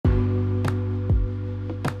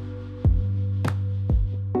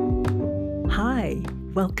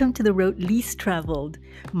Welcome to the road least traveled.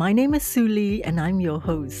 My name is Suli and I'm your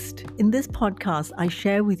host. In this podcast, I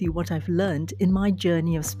share with you what I've learned in my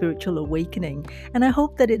journey of spiritual awakening, and I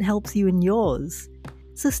hope that it helps you in yours.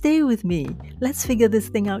 So stay with me. Let's figure this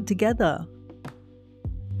thing out together.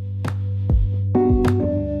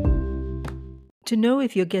 To know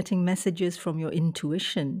if you're getting messages from your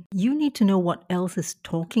intuition, you need to know what else is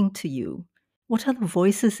talking to you. What are the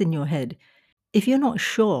voices in your head? If you're not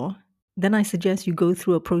sure, then I suggest you go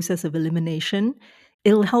through a process of elimination.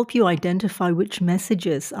 It'll help you identify which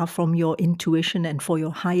messages are from your intuition and for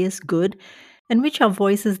your highest good, and which are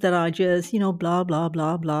voices that are just, blah, blah,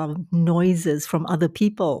 blah, blah, noises from other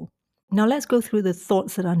people. Now let's go through the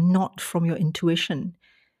thoughts that are not from your intuition.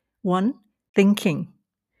 One, thinking.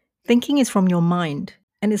 Thinking is from your mind,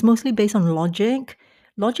 and it's mostly based on logic.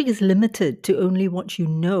 Logic is limited to only what you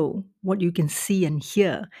know, what you can see and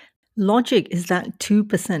hear. Logic is that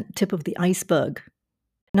 2% tip of the iceberg.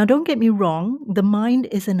 Now, don't get me wrong, the mind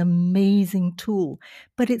is an amazing tool,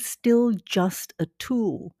 but it's still just a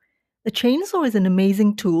tool. The chainsaw is an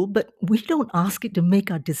amazing tool, but we don't ask it to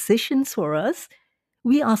make our decisions for us.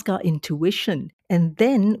 We ask our intuition, and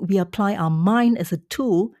then we apply our mind as a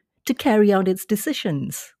tool to carry out its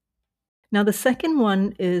decisions. Now, the second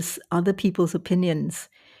one is other people's opinions.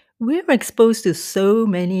 We're exposed to so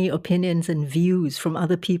many opinions and views from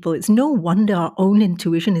other people. It's no wonder our own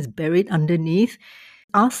intuition is buried underneath.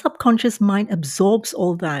 Our subconscious mind absorbs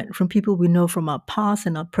all that from people we know from our past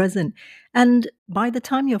and our present. And by the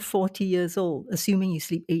time you're 40 years old, assuming you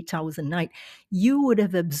sleep 8 hours a night, you would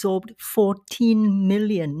have absorbed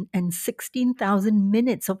 14,016,000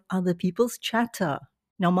 minutes of other people's chatter.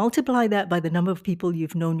 Now, multiply that by the number of people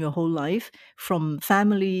you've known your whole life, from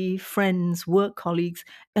family, friends, work colleagues,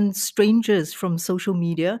 and strangers from social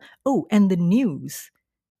media. Oh, and the news.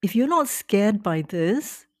 If you're not scared by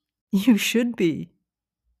this, you should be.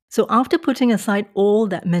 So, after putting aside all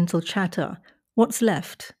that mental chatter, what's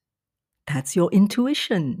left? That's your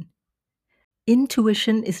intuition.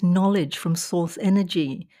 Intuition is knowledge from source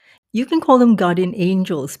energy. You can call them guardian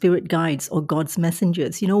angels, spirit guides, or God's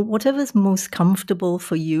messengers, whatever's most comfortable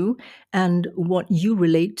for you and what you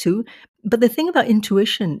relate to. But the thing about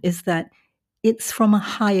intuition is that it's from a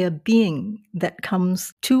higher being that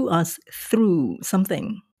comes to us through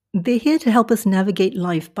something. They're here to help us navigate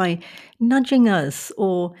life by nudging us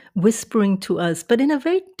or whispering to us, but in a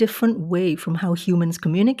very different way from how humans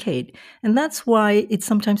communicate. And that's why it's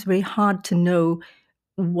sometimes very hard to know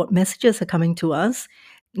what messages are coming to us.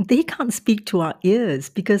 They can't speak to our ears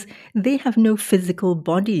because they have no physical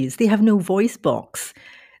bodies, they have no voice box.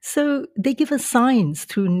 So they give us signs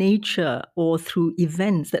through nature or through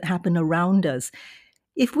events that happen around us.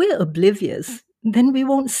 If we're oblivious, then we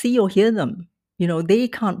won't see or hear them. They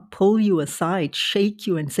can't pull you aside, shake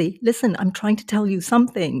you, and say, listen, I'm trying to tell you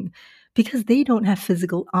something, because they don't have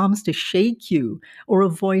physical arms to shake you or a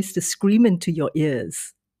voice to scream into your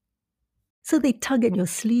ears. So they tug at your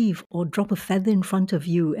sleeve or drop a feather in front of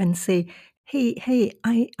you and say, hey,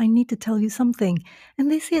 I need to tell you something.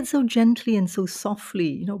 And they say it so gently and so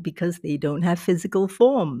softly, because they don't have physical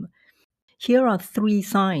form. Here are 3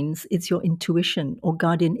 signs it's your intuition or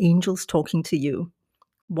guardian angels talking to you.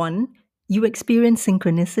 1, you experience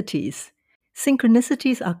synchronicities.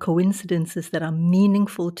 Synchronicities are coincidences that are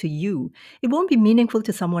meaningful to you. It won't be meaningful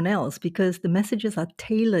to someone else because the messages are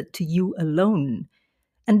tailored to you alone.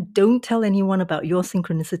 And don't tell anyone about your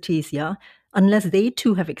synchronicities, yeah? Unless they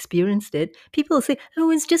too have experienced it. People say,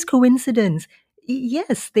 oh, it's just coincidence.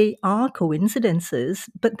 Yes, they are coincidences,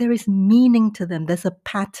 but there is meaning to them. There's a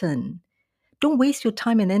pattern. Don't waste your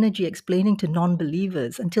time and energy explaining to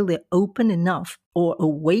non-believers until they're open enough or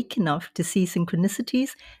awake enough to see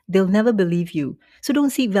synchronicities. They'll never believe you. So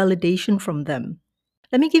don't seek validation from them.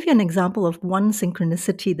 Let me give you an example of one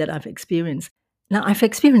synchronicity that I've experienced. Now, I've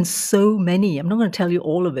experienced so many. I'm not going to tell you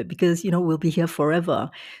all of it because, we'll be here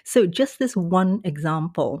forever. So just this one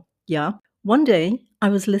example, yeah? One day, I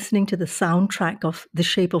was listening to the soundtrack of The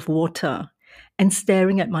Shape of Water and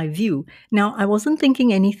staring at my view. Now, I wasn't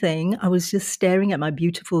thinking anything. I was just staring at my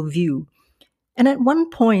beautiful view. And at one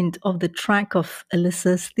point of the track of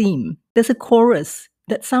Alyssa's theme, there's a chorus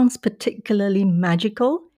that sounds particularly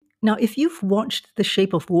magical. Now, if you've watched The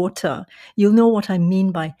Shape of Water, you'll know what I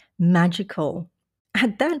mean by magical.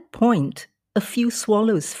 At that point, a few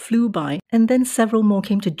swallows flew by, and then several more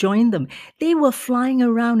came to join them. They were flying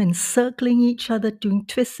around and circling each other, doing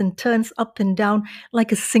twists and turns up and down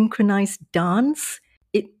like a synchronized dance.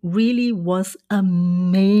 It really was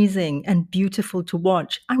amazing and beautiful to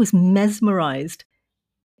watch. I was mesmerized.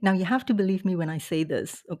 Now, you have to believe me when I say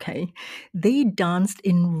this, okay? They danced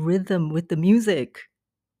in rhythm with the music.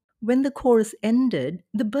 When the chorus ended,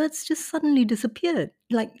 the birds just suddenly disappeared,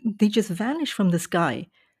 like they just vanished from the sky.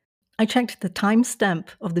 I checked the timestamp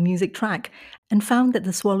of the music track and found that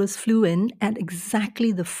the swallows flew in at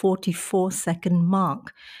exactly the 44-second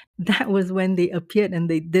mark. That was when they appeared and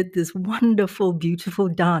they did this wonderful, beautiful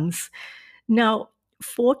dance. Now,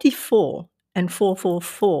 44 and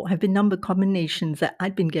 444 have been number combinations that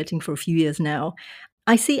I've been getting for a few years now.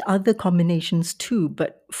 I see other combinations too,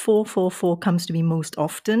 but 444 comes to me most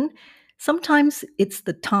often. Sometimes it's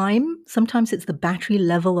the time, sometimes it's the battery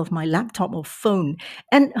level of my laptop or phone.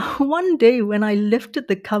 And one day when I lifted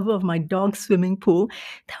the cover of my dog's swimming pool,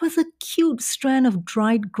 there was a cute strand of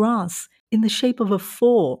dried grass in the shape of a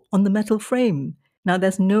 4 on the metal frame. Now,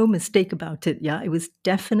 there's no mistake about it. Yeah, it was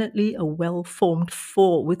definitely a well formed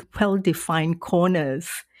 4 with well defined corners.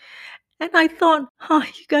 And I thought,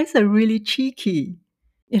 you guys are really cheeky.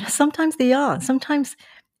 Sometimes they are. Sometimes,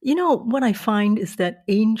 what I find is that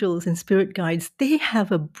angels and spirit guides, they have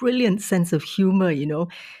a brilliant sense of humor.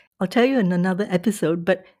 I'll tell you in another episode,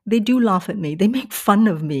 but they do laugh at me. They make fun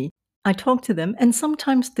of me. I talk to them, and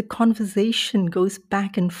sometimes the conversation goes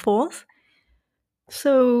back and forth.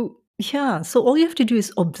 So, yeah, so all you have to do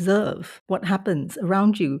is observe what happens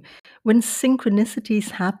around you. When synchronicities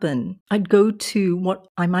happen, I'd go to what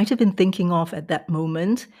I might have been thinking of at that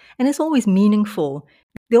moment, and it's always meaningful.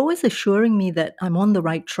 They're always assuring me that I'm on the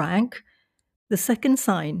right track. The second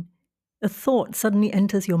sign, a thought suddenly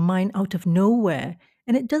enters your mind out of nowhere,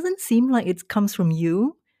 and it doesn't seem like it comes from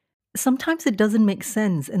you. Sometimes it doesn't make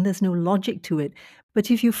sense and there's no logic to it. But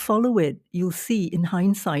if you follow it, you'll see in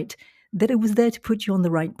hindsight that it was there to put you on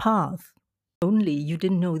the right path. Only you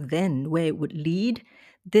didn't know then where it would lead.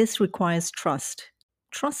 This requires trust.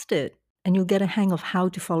 Trust it, and you'll get a hang of how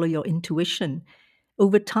to follow your intuition.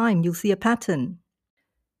 Over time, you'll see a pattern.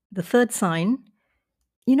 The third sign,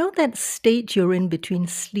 that state you're in between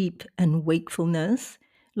sleep and wakefulness,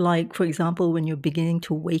 like, for example, when you're beginning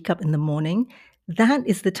to wake up in the morning, that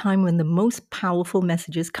is the time when the most powerful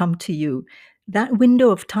messages come to you. That window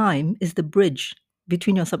of time is the bridge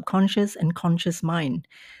between your subconscious and conscious mind.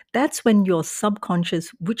 That's when your subconscious,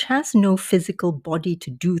 which has no physical body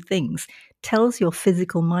to do things, tells your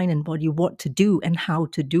physical mind and body what to do and how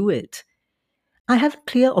to do it. I have a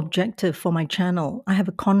clear objective for my channel. I have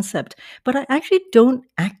a concept, but I actually don't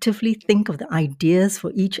actively think of the ideas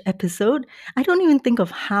for each episode. I don't even think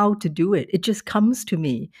of how to do it. It just comes to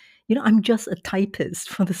me. I'm just a typist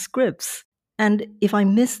for the scripts. And if I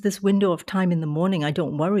miss this window of time in the morning, I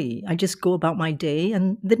don't worry. I just go about my day,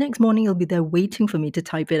 and the next morning it'll be there waiting for me to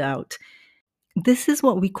type it out. This is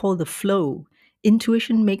what we call the flow.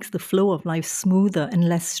 Intuition makes the flow of life smoother and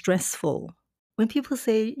less stressful. When people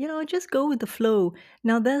say, just go with the flow,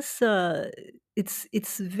 now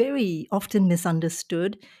it's very often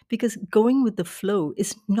misunderstood, because going with the flow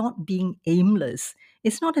is not being aimless.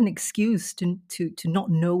 It's not an excuse to not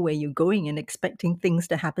know where you're going and expecting things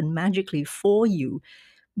to happen magically for you.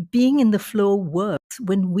 Being in the flow works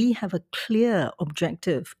when we have a clear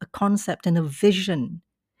objective, a concept, and a vision,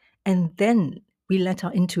 and then we let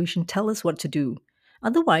our intuition tell us what to do.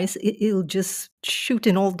 Otherwise, it'll just shoot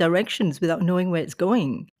in all directions without knowing where it's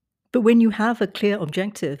going. But when you have a clear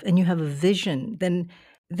objective and you have a vision,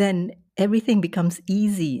 then everything becomes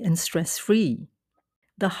easy and stress-free.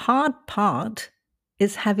 The hard part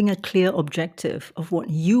is having a clear objective of what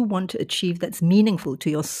you want to achieve that's meaningful to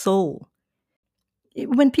your soul.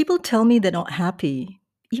 When people tell me they're not happy,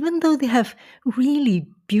 even though they have really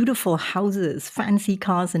beautiful houses, fancy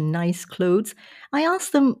cars, and nice clothes, I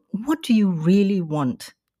ask them, what do you really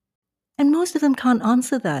want? And most of them can't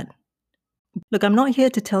answer that. Look, I'm not here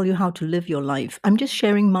to tell you how to live your life. I'm just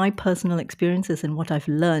sharing my personal experiences and what I've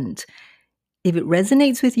learned. If it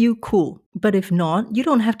resonates with you, cool. But if not, you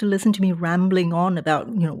don't have to listen to me rambling on about,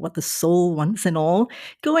 what the soul wants and all.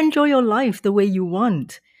 Go enjoy your life the way you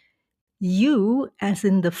want. You, as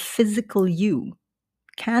in the physical you,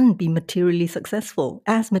 can be materially successful,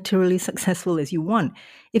 as materially successful as you want.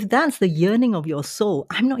 If that's the yearning of your soul,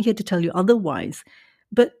 I'm not here to tell you otherwise.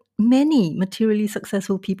 But many materially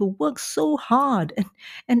successful people work so hard.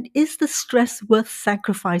 And is the stress worth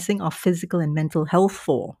sacrificing our physical and mental health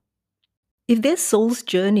for? If their soul's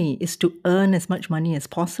journey is to earn as much money as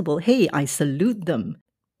possible, hey, I salute them.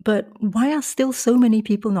 But why are still so many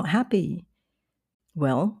people not happy?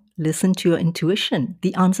 Well, listen to your intuition.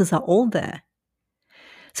 The answers are all there.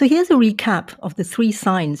 So here's a recap of the 3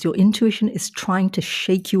 signs your intuition is trying to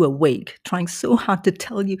shake you awake, trying so hard to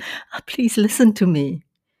tell you, please listen to me.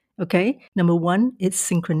 Okay? Number 1, it's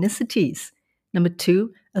synchronicities. Number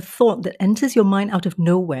 2, a thought that enters your mind out of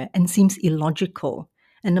nowhere and seems illogical.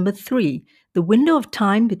 And number 3, the window of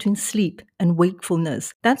time between sleep and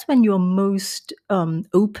wakefulness. That's when you're most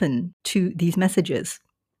open to these messages.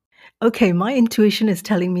 Okay, my intuition is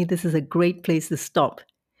telling me this is a great place to stop.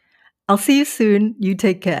 I'll see you soon. You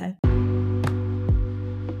take care.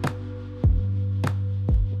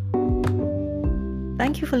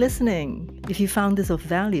 Thank you for listening. If you found this of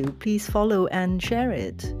value, please follow and share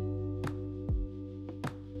it.